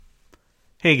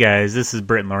Hey guys, this is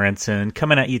Britton Lorenzen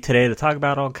coming at you today to talk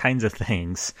about all kinds of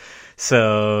things.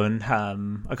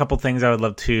 A couple things I would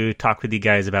love to talk with you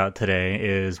guys about today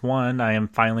is one, I am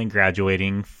finally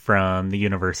graduating from the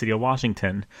University of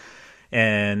Washington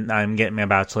and I'm getting my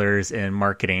bachelor's in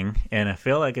marketing, and I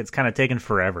feel like it's kind of taken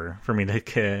forever for me to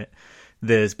get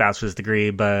this bachelor's degree,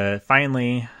 but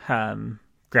finally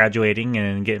graduating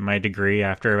and getting my degree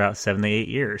after about 7 to 8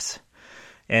 years.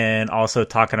 And also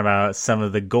talking about some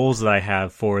of the goals that I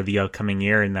have for the upcoming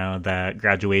year now that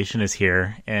graduation is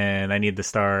here, and I need to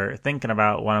start thinking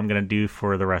about what I'm going to do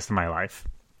for the rest of my life.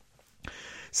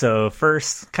 So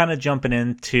first, kind of jumping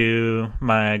into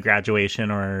my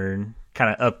graduation or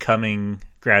kind of upcoming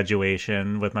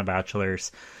graduation with my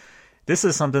bachelor's. This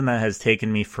is something that has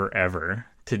taken me forever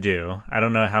to do. I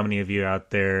don't know how many of you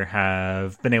out there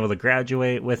have been able to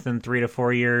graduate within 3 to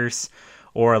 4 years,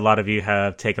 or a lot of you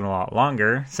have taken a lot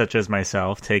longer, such as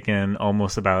myself, taken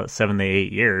almost about 7 to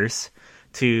 8 years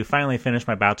to finally finish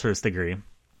my bachelor's degree.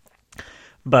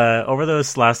 But over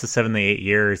those last 7 to 8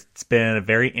 years, it's been a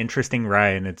very interesting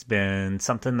ride, and it's been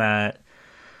something that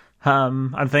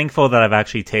I'm thankful that I've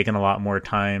actually taken a lot more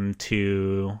time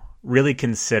to really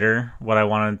consider what I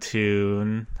wanted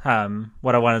to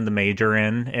major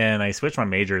in, and I switched my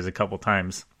majors a couple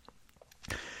times.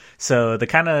 So to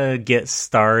kind of get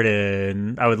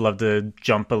started, I would love to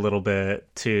jump a little bit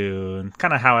to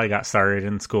kind of how I got started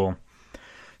in school.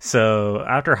 So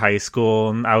after high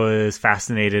school, I was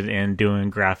fascinated in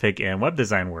doing graphic and web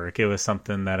design work. It was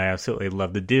something that I absolutely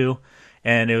loved to do,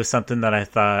 and it was something that I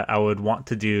thought I would want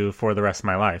to do for the rest of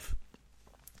my life.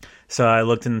 So I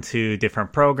looked into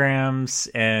different programs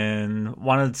and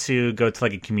wanted to go to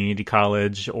like a community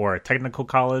college or a technical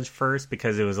college first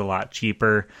because it was a lot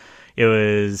cheaper. It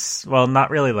was, well,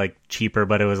 not really like cheaper,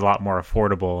 but it was a lot more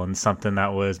affordable and something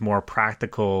that was more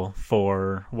practical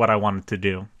for what I wanted to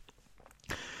do.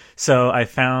 So I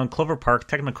found Clover Park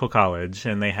Technical College,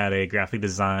 and they had a graphic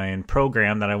design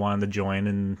program that I wanted to join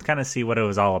and kind of see what it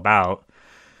was all about.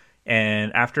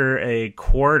 And after a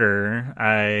quarter,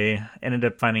 I ended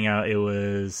up finding out it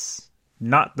was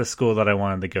not the school that I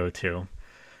wanted to go to.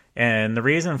 And the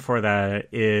reason for that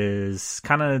is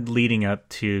kind of leading up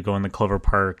to going to Clover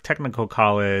Park Technical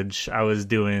College. I was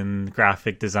doing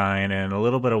graphic design and a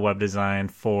little bit of web design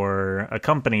for a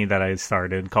company that I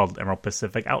started called Emerald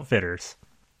Pacific Outfitters.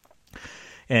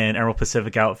 And Emerald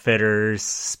Pacific Outfitters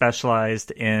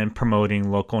specialized in promoting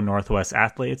local Northwest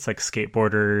athletes like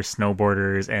skateboarders,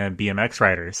 snowboarders, and BMX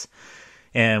riders.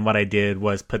 And what I did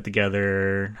was put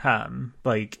together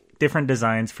different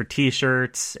designs for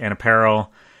t-shirts and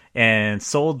apparel, and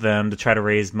sold them to try to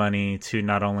raise money to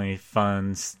not only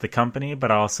fund the company, but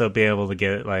also be able to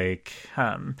get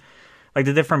the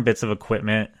different bits of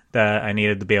equipment that I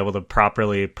needed to be able to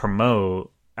properly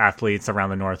promote athletes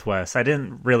around the Northwest. I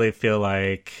didn't really feel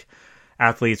like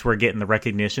athletes were getting the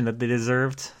recognition that they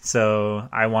deserved, so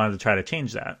I wanted to try to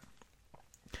change that.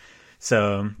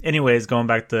 So anyways, going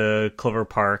back to Clover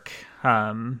Park,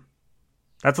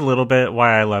 that's a little bit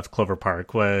why I left Clover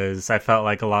Park, was I felt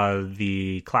like a lot of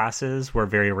the classes were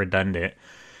very redundant,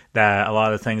 that a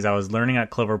lot of the things I was learning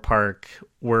at Clover Park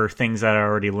were things that I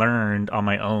already learned on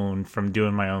my own from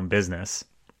doing my own business.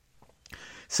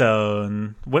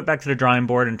 So went back to the drawing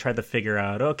board and tried to figure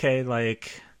out, okay,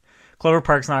 like Clover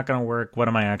Park's not going to work. What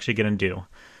am I actually going to do?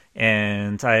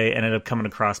 And I ended up coming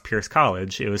across Pierce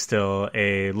College. It was still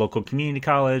a local community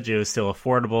college. It was still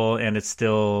affordable, and it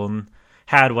still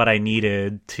had what I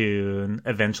needed to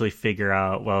eventually figure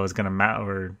out what I was going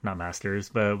to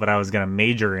what I was going to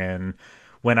major in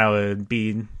when I would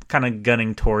be kind of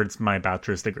gunning towards my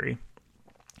bachelor's degree.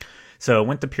 So I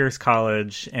went to Pierce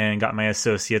College and got my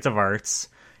Associates of Arts,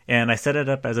 and I set it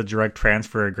up as a direct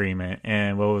transfer agreement.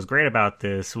 And what was great about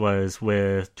this was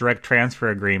with direct transfer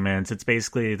agreements, it's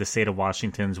basically the state of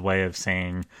Washington's way of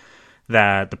saying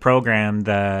that the program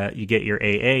that you get your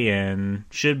AA in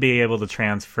should be able to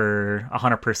transfer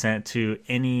 100% to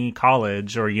any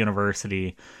college or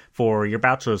university for your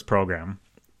bachelor's program.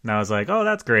 And I was like, oh,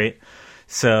 that's great.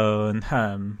 So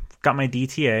got my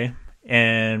DTA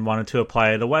and wanted to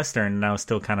apply to Western, and I was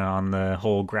still kind of on the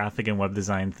whole graphic and web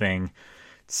design thing.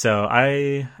 So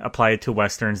I applied to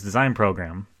Western's design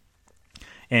program.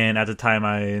 And at the time,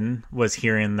 I was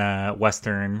hearing that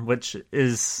Western, which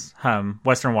is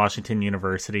Western Washington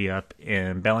University up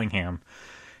in Bellingham,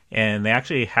 and they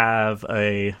actually have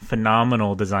a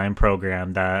phenomenal design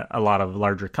program that a lot of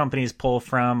larger companies pull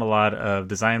from. A lot of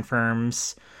design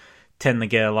firms tend to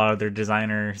get a lot of their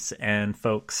designers and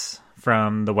folks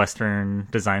from the Western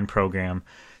design program.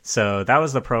 So that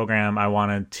was the program I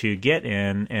wanted to get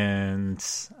in, and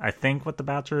I think what the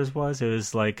bachelor's was, it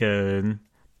was like a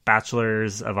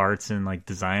bachelor's of arts in like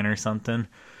design or something.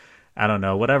 I don't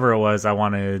know, whatever it was, I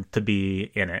wanted to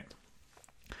be in it.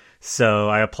 So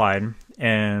I applied,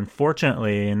 and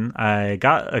fortunately, I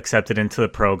got accepted into the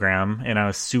program, and I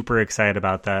was super excited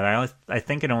about that. I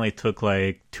think it only took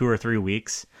like 2 or 3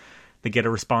 weeks to get a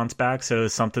response back, so it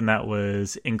was something that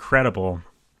was incredible,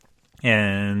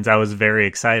 and I was very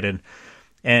excited.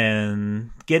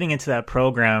 And getting into that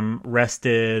program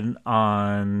rested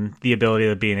on the ability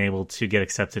of being able to get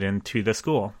accepted into the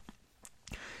school.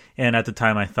 And at the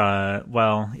time I thought,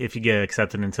 well, if you get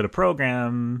accepted into the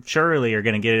program, surely you're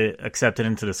going to get accepted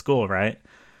into the school, right?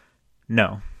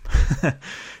 No.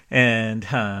 And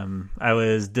I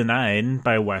was denied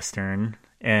by Western,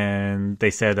 and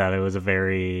they said that it was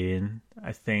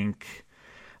I think,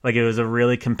 like it was a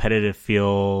really competitive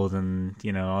field, and,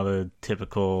 you know, all the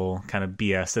typical kind of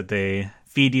BS that they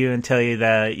feed you and tell you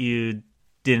that you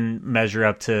didn't measure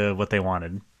up to what they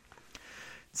wanted.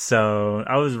 So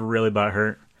I was really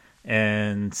butthurt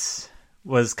and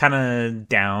was kind of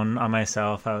down on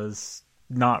myself. I was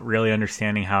not really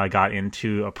understanding how I got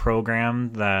into a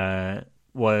program that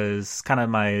was kind of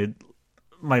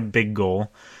my big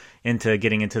goal into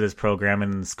getting into this program,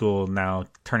 and the school now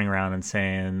turning around and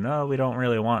saying, "Oh, we don't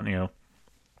really want you."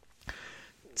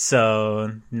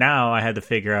 So now I had to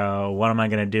figure out, what am I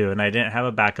going to do? And I didn't have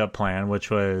a backup plan,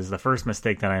 which was the first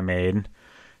mistake that I made,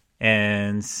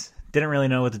 and didn't really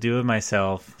know what to do with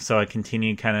myself. So I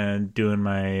continued kind of doing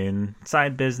my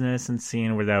side business and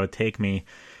seeing where that would take me.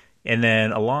 And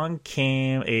then along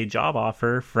came a job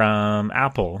offer from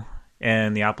Apple,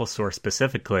 and the Apple Store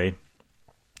specifically.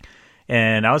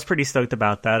 And I was pretty stoked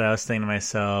about that. I was thinking to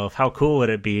myself, how cool would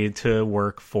it be to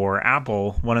work for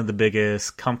Apple, one of the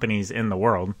biggest companies in the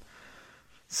world?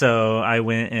 So I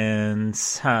went and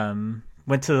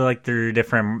went to like their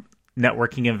different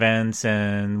networking events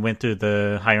and went through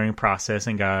the hiring process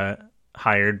and got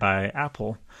hired by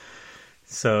Apple.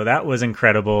 So that was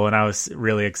incredible, and I was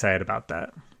really excited about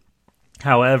that.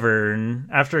 However,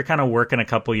 after kind of working a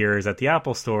couple years at the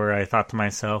Apple Store, I thought to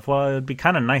myself, well, it'd be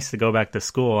kind of nice to go back to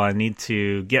school. I need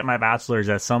to get my bachelor's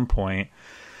at some point.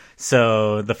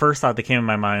 So the first thought that came in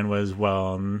my mind was,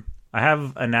 well, I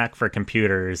have a knack for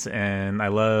computers, and I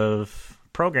love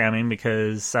programming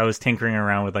because I was tinkering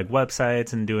around with like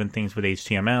websites and doing things with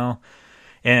HTML,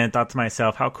 and thought to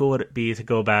myself, how cool would it be to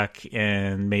go back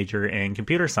and major in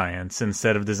computer science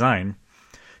instead of design?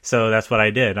 So that's what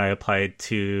I did. I applied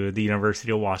to the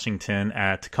University of Washington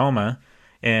at Tacoma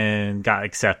and got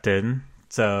accepted.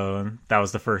 So that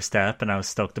was the first step, and I was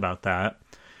stoked about that.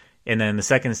 And then the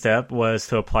second step was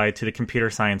to apply to the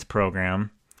computer science program,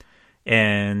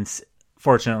 and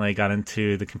fortunately got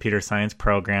into the computer science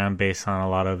program based on a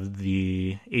lot of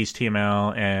the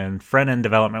HTML and front-end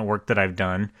development work that I've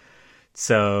done.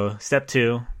 So step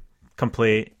 2,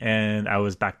 complete, and I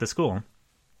was back to school.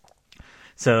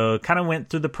 So kind of went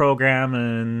through the program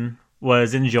and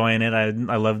was enjoying it. I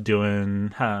love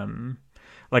doing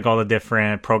like all the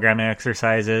different programming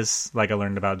exercises. Like I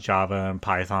learned about Java and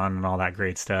Python and all that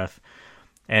great stuff.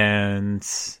 And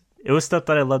it was stuff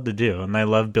that I love to do, and I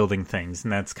love building things.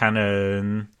 And that's kind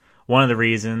of one of the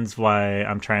reasons why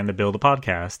I'm trying to build a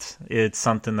podcast. It's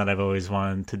something that I've always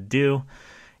wanted to do.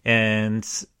 And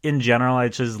in general, I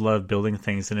just love building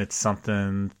things, and it's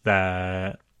something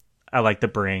that I like to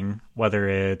bring, whether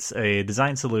it's a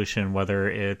design solution, whether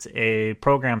it's a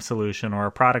program solution or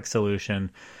a product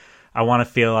solution. I want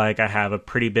to feel like I have a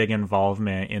pretty big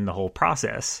involvement in the whole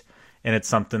process, and it's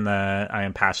something that I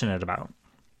am passionate about.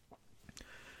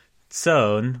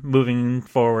 So moving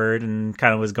forward, and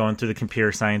kind of was going through the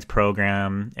computer science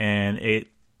program, and it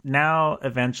now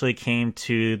eventually came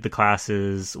to the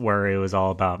classes where it was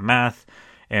all about math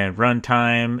and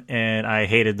runtime, and I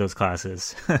hated those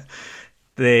classes.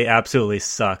 They absolutely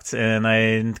sucked, and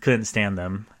I couldn't stand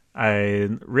them. I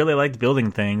really liked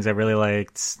building things. I really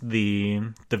liked the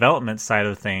development side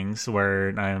of things,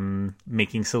 where I'm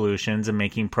making solutions and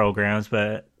making programs,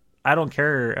 but I don't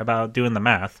care about doing the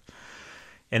math.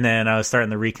 And then I was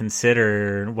starting to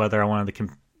reconsider whether I wanted to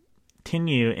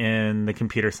continue in the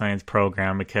computer science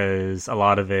program, because a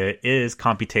lot of it is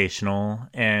computational,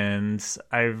 and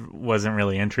I wasn't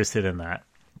really interested in that.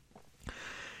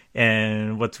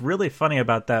 And what's really funny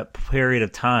about that period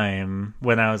of time,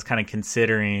 when I was kind of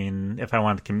considering if I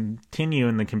wanted to continue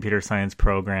in the computer science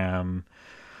program,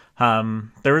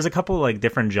 there was a couple like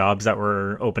different jobs that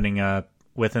were opening up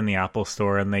within the Apple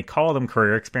Store, and they call them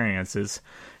career experiences.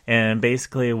 And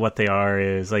basically what they are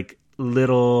is like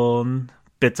little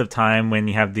bits of time when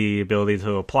you have the ability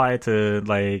to apply to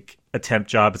like a temp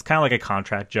job. It's kind of like a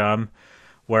contract job,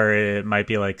 where it might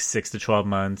be like 6 to 12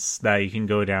 months that you can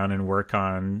go down and work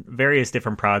on various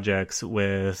different projects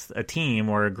with a team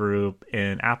or a group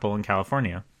in Apple in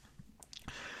California.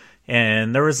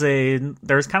 And there was kind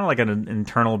of like an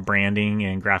internal branding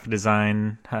and graphic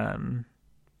design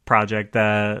project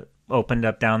that opened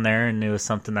up down there, and it was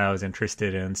something that I was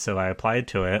interested in, so I applied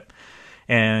to it.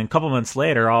 And a couple months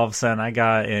later, all of a sudden, I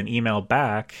got an email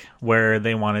back where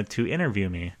they wanted to interview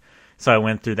me. So I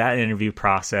went through that interview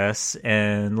process,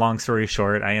 and long story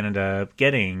short, I ended up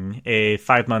getting a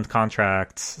 5-month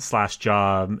contract /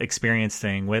 job experience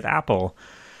thing with Apple.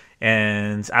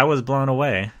 And I was blown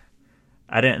away.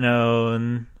 I didn't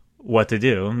know what to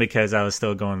do because I was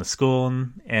still going to school,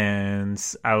 and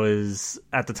I was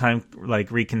at the time like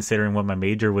reconsidering what my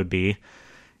major would be.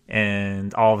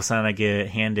 And all of a sudden I get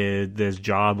handed this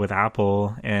job with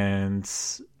Apple, and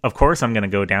of course I'm going to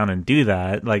go down and do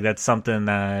that. Like, that's something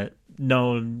that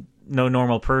no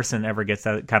normal person ever gets,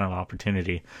 that kind of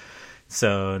opportunity.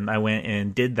 So I went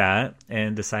and did that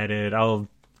and decided I'll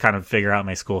kind of figure out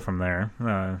my school from there.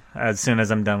 As soon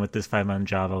as I'm done with this 5-month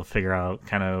job, I'll figure out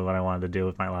kind of what I wanted to do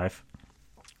with my life.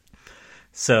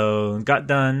 So got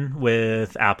done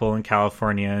with Apple in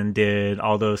California and did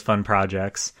all those fun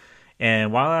projects.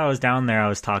 And while I was down there, I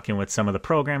was talking with some of the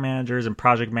program managers and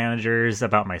project managers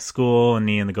about my school and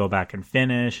needing to go back and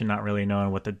finish and not really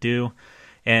knowing what to do.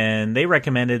 And they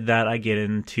recommended that I get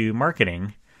into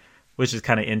marketing, which is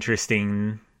kind of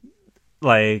interesting.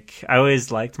 Like, I always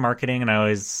liked marketing and I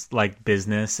always liked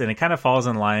business, and it kind of falls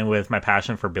in line with my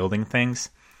passion for building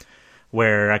things,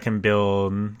 where I can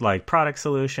build like product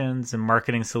solutions and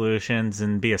marketing solutions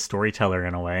and be a storyteller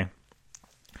in a way.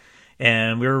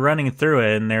 And we were running through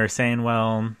it, and they were saying,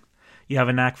 well, you have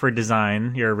a knack for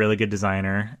design, you're a really good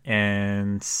designer,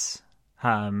 and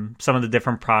some of the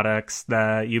different products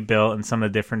that you built and some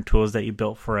of the different tools that you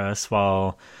built for us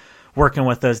while working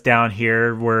with us down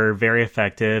here were very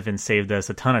effective and saved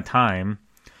us a ton of time.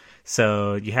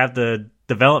 So you have the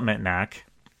development knack.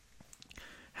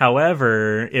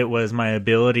 However, it was my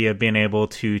ability of being able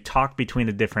to talk between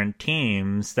the different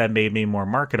teams that made me more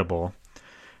marketable.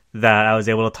 That I was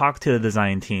able to talk to the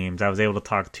design teams, I was able to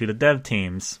talk to the dev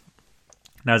teams,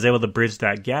 and I was able to bridge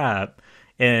that gap.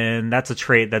 And that's a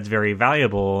trait that's very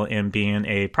valuable in being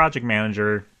a project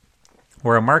manager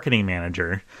or a marketing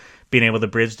manager, being able to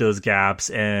bridge those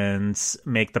gaps and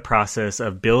make the process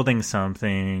of building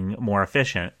something more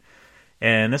efficient.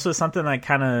 And this was something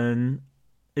that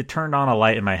it turned on a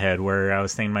light in my head where I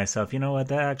was thinking to myself, you know what,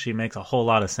 that actually makes a whole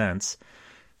lot of sense.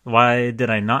 Why did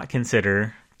I not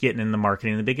consider getting into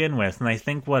marketing to begin with? And I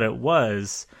think what it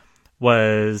was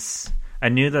I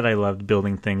knew that I loved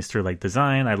building things through like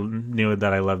design. I knew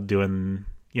that I loved doing,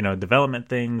 development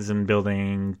things and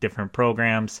building different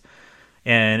programs.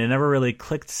 And it never really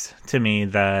clicked to me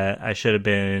that I should have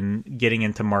been getting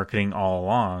into marketing all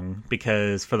along,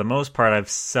 because for the most part, I've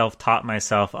self-taught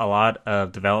myself a lot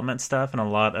of development stuff and a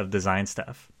lot of design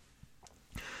stuff.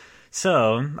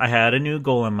 So I had a new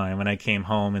goal in mind when I came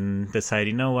home and decided,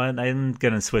 you know what, I'm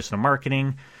going to switch to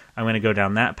marketing. I'm going to go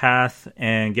down that path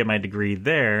and get my degree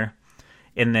there,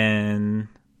 and then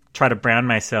try to brand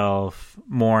myself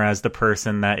more as the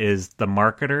person that is the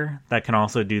marketer that can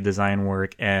also do design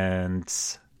work and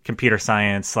computer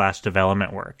science /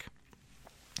 development work.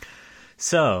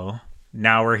 So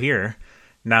now we're here.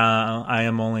 Now I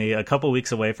am only a couple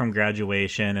weeks away from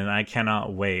graduation, and I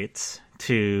cannot wait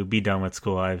to be done with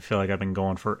school. I feel like I've been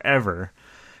going forever.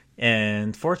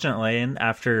 And fortunately,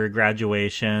 after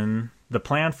graduation, the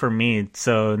plan for me,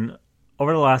 so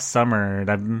over the last summer,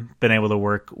 I've been able to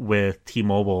work with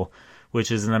T-Mobile, which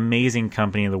is an amazing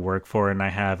company to work for, and I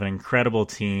have an incredible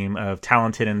team of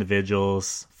talented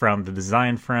individuals from the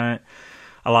design front,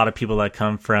 a lot of people that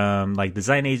come from like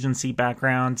design agency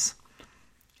backgrounds,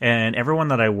 and everyone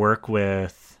that I work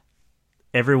with,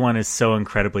 everyone is so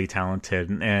incredibly talented,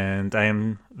 and I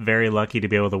am very lucky to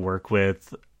be able to work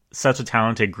with such a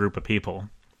talented group of people.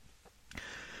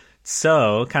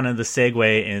 So, kind of the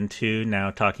segue into now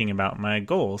talking about my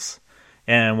goals.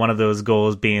 And one of those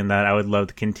goals being that I would love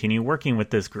to continue working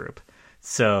with this group.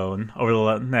 So, over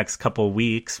the next couple of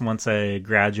weeks, once I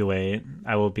graduate,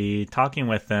 I will be talking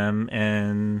with them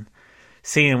and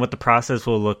seeing what the process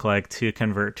will look like to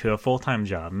convert to a full-time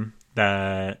job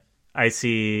that I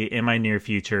see in my near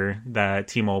future that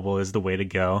T-Mobile is the way to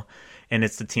go. And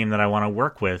it's the team that I want to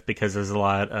work with because there's a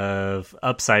lot of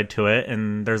upside to it,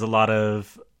 and there's a lot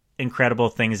of incredible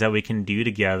things that we can do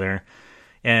together.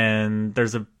 And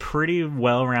there's a pretty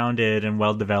well-rounded and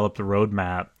well-developed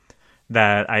roadmap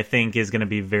that I think is going to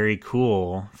be very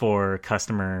cool for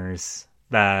customers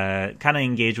that kind of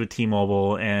engage with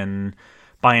T-Mobile and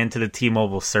buy into the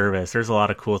T-Mobile service. There's a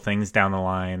lot of cool things down the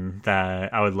line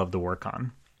that I would love to work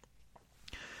on.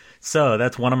 So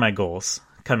that's one of my goals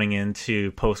coming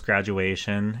into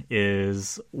post-graduation,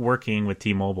 is working with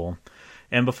T-Mobile.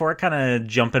 And before I kind of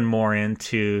jump in more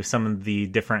into some of the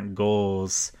different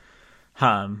goals,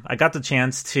 I got the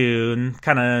chance to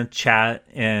kind of chat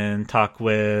and talk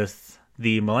with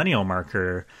the millennial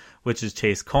marketer, which is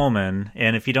Chase Coleman.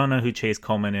 And if you don't know who Chase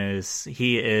Coleman is,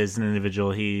 he is an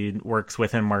individual. He works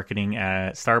within marketing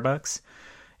at Starbucks.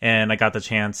 And I got the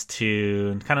chance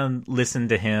to kind of listen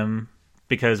to him,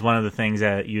 because one of the things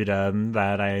at UW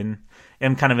that I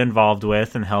am kind of involved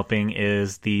with and helping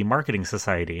is the Marketing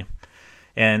Society.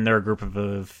 And they're a group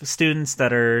of students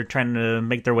that are trying to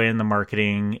make their way into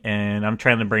marketing, and I'm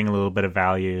trying to bring a little bit of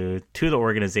value to the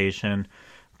organization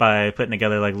by putting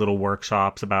together like little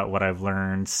workshops about what I've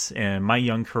learned in my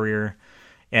young career,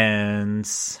 and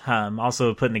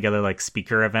also putting together like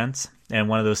speaker events. And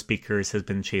one of those speakers has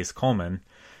been Chase Coleman.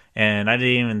 And I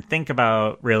didn't even think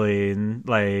about really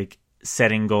like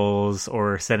setting goals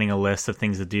or setting a list of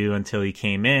things to do until he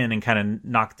came in and kind of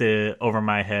knocked it over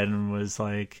my head and was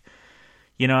like,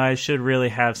 I should really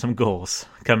have some goals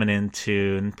coming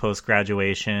into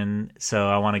post-graduation. So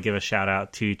I want to give a shout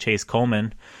out to Chase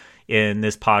Coleman in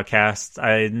this podcast.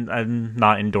 I'm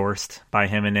not endorsed by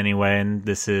him in any way, and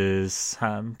this is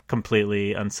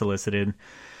completely unsolicited.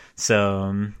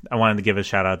 So I wanted to give a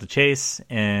shout out to Chase,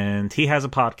 and he has a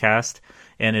podcast,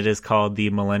 and it is called The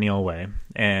Millennial Way.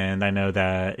 And I know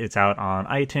that it's out on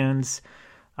iTunes.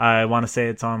 I want to say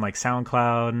it's on like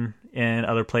SoundCloud and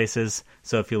other places.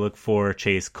 So if you look for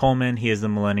Chase Coleman, he is the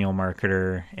millennial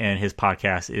marketer, and his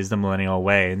podcast is The Millennial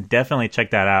Way. And definitely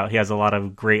check that out. He has a lot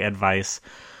of great advice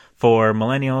for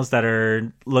millennials that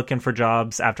are looking for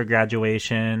jobs after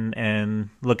graduation and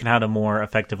looking how to more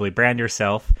effectively brand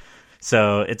yourself.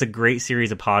 So it's a great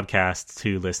series of podcasts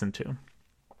to listen to.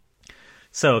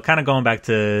 So kind of going back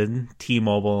to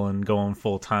T-Mobile and going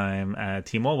full-time at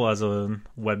T-Mobile as a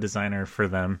web designer for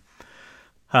them.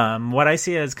 What I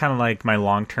see as kind of like my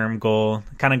long-term goal,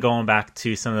 kind of going back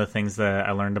to some of the things that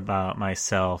I learned about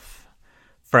myself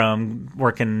from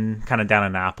working kind of down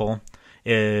in Apple,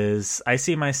 is I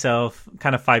see myself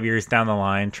kind of 5 years down the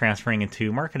line transferring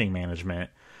into marketing management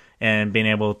and being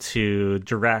able to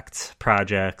direct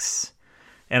projects.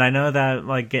 And I know that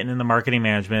like getting into marketing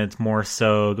management, it's more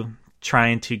so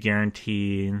trying to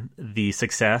guarantee the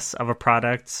success of a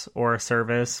product or a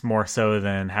service more so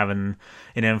than having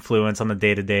an influence on the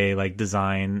day-to-day like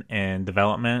design and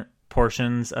development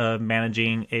portions of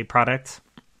managing a product.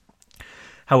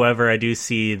 However, I do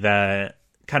see that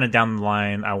kind of down the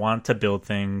line, I want to build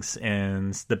things,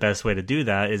 and the best way to do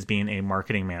that is being a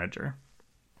marketing manager.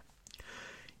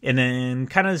 And then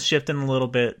kind of shifting a little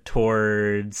bit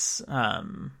towards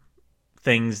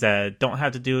things that don't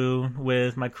have to do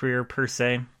with my career per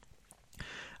se.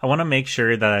 I want to make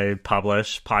sure that I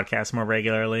publish podcasts more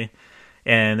regularly.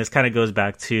 And this kind of goes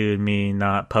back to me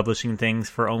not publishing things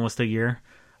for almost a year.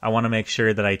 I want to make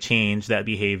sure that I change that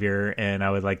behavior, and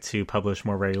I would like to publish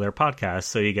more regular podcasts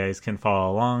so you guys can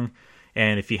follow along.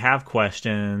 And if you have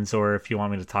questions or if you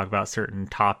want me to talk about certain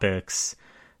topics,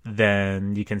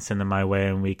 then you can send them my way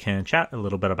and we can chat a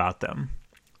little bit about them.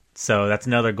 So that's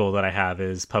another goal that I have,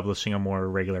 is publishing a more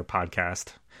regular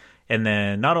podcast. And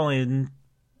then not only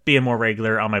being more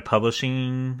regular on my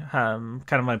publishing, kind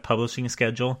of my publishing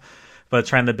schedule, but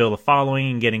trying to build a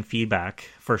following and getting feedback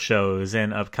for shows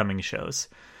and upcoming shows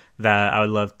that I would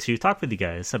love to talk with you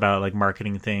guys about, like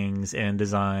marketing things and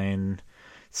design.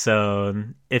 So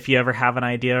if you ever have an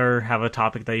idea or have a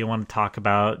topic that you want to talk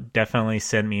about, definitely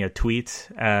send me a tweet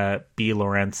at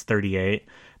blawrence38.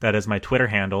 That is my Twitter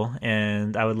handle,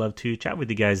 and I would love to chat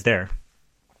with you guys there.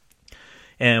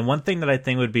 And one thing that I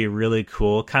think would be really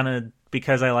cool, kind of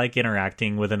because I like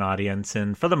interacting with an audience,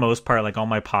 and for the most part, like all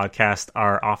my podcasts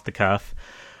are off the cuff.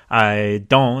 I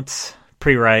don't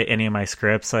pre-write any of my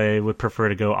scripts. I would prefer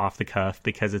to go off the cuff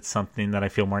because it's something that I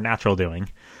feel more natural doing.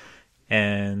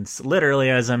 And literally,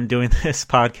 as I'm doing this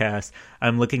podcast,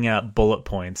 I'm looking at bullet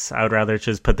points. I would rather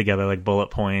just put together like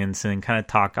bullet points and kind of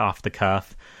talk off the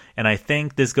cuff. And I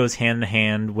think this goes hand in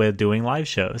hand with doing live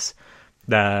shows.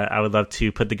 That I would love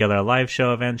to put together a live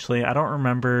show eventually. I don't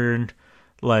remember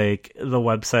like the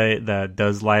website that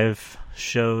does live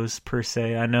shows per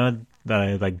se. I know that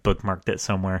I like bookmarked it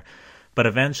somewhere. But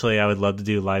eventually I would love to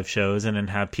do live shows and then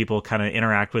have people kind of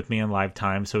interact with me in live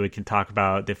time so we can talk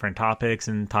about different topics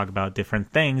and talk about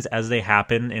different things as they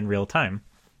happen in real time.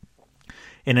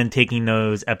 And then taking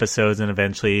those episodes and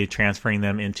eventually transferring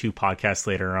them into podcasts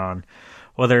later on.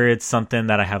 Whether it's something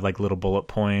that I have like little bullet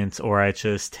points or I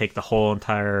just take the whole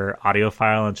entire audio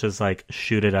file and just like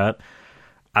shoot it up.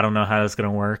 I don't know how it's going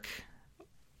to work.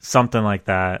 Something like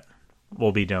that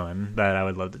we'll be doing that I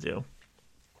would love to do.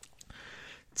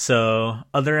 So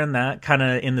other than that, kind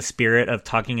of in the spirit of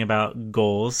talking about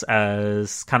goals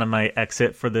as kind of my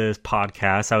exit for this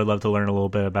podcast, I would love to learn a little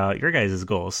bit about your guys'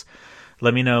 goals.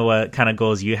 Let me know what kind of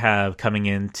goals you have coming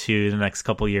into the next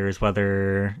couple years,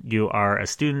 whether you are a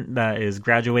student that is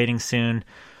graduating soon,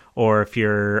 or if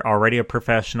you're already a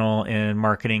professional in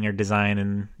marketing or design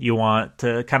and you want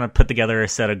to kind of put together a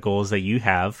set of goals that you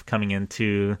have coming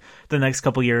into the next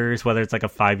couple years, whether it's like a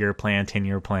 5-year plan,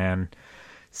 10-year plan.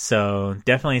 So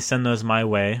definitely send those my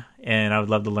way, and I would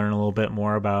love to learn a little bit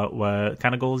more about what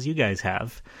kind of goals you guys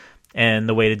have. And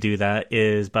the way to do that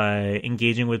is by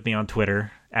engaging with me on Twitter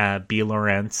at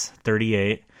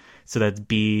blorentz38. So that's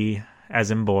B as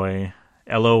in boy,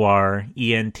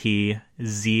 LORENTZ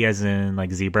as in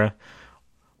like zebra,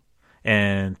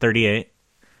 and 38.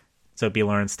 So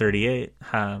blorentz38.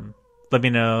 Let me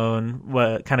know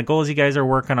what kind of goals you guys are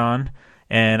working on.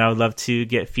 And I would love to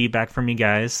get feedback from you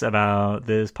guys about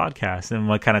this podcast and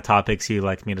what kind of topics you'd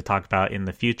like me to talk about in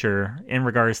the future in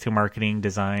regards to marketing,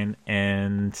 design,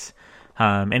 and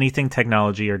anything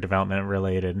technology or development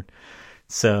related.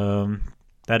 So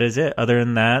that is it. Other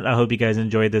than that, I hope you guys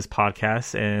enjoyed this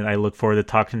podcast, and I look forward to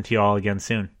talking to you all again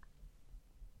soon.